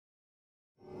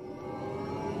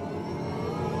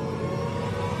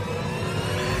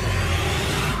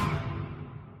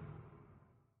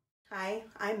Hi,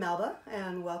 I'm Melba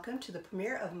and welcome to the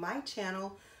premiere of my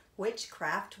channel,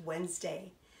 Witchcraft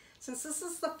Wednesday. Since this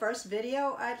is the first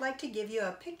video, I'd like to give you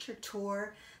a picture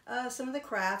tour of some of the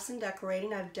crafts and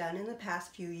decorating I've done in the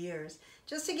past few years,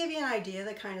 just to give you an idea of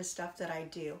the kind of stuff that I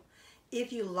do.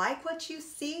 If you like what you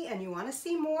see and you want to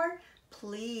see more,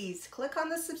 please click on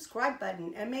the subscribe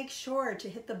button and make sure to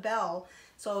hit the bell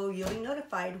so you'll be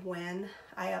notified when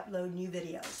I upload new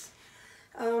videos.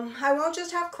 I won't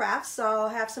just have crafts, I'll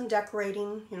have some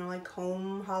decorating, like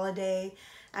home, holiday,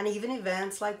 and even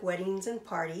events like weddings and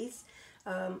parties.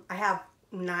 I have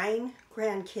 9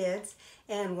 grandkids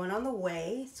and 1 on the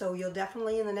way, so you'll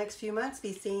definitely in the next few months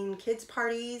be seeing kids'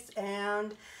 parties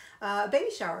and a baby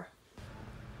shower.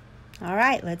 All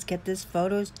right, let's get this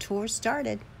photo tour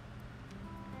started.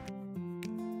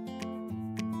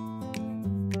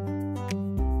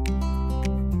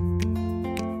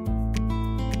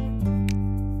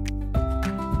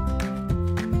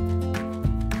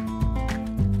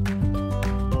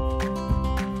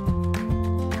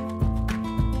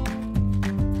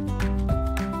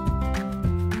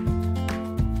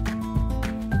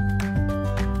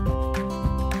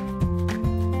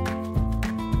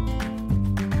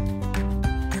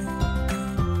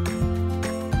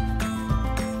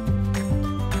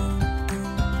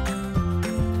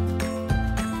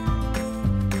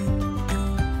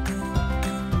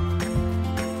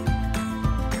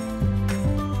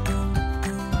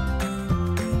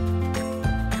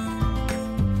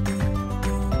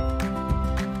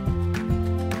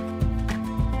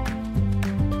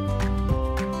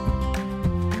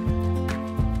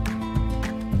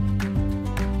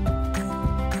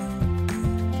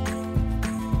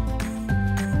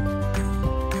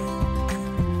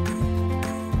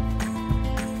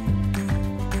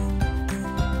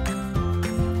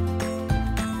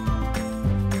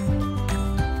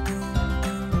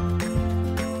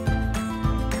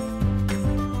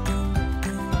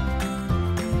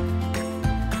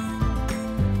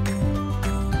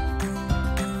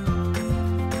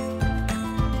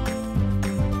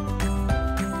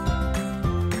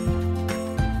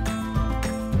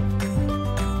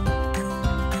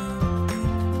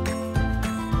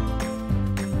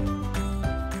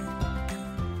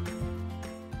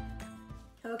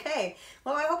 Okay,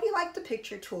 well, I hope you liked the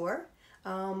picture tour.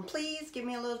 Please give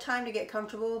me a little time to get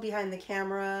comfortable behind the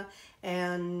camera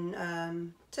and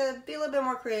to be a little bit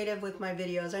more creative with my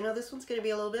videos. I know this one's going to be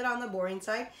a little bit on the boring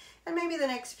side, and maybe the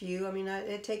next few. I mean,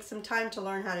 it takes some time to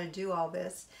learn how to do all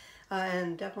this,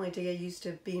 and definitely to get used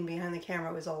to being behind the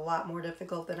camera was a lot more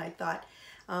difficult than I thought.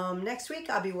 Next week,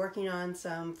 I'll be working on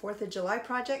some 4th of July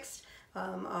projects.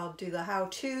 I'll do the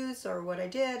how-tos or what I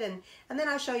did, and then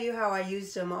I'll show you how I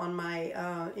used them on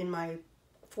my in my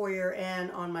foyer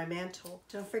and on my mantle.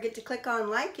 Don't forget to click on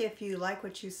like if you like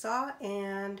what you saw,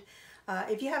 and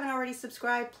if you haven't already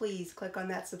subscribed, please click on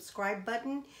that subscribe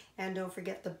button, and don't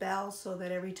forget the bell so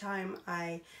that every time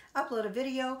I upload a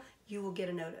video, you will get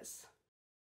a notice.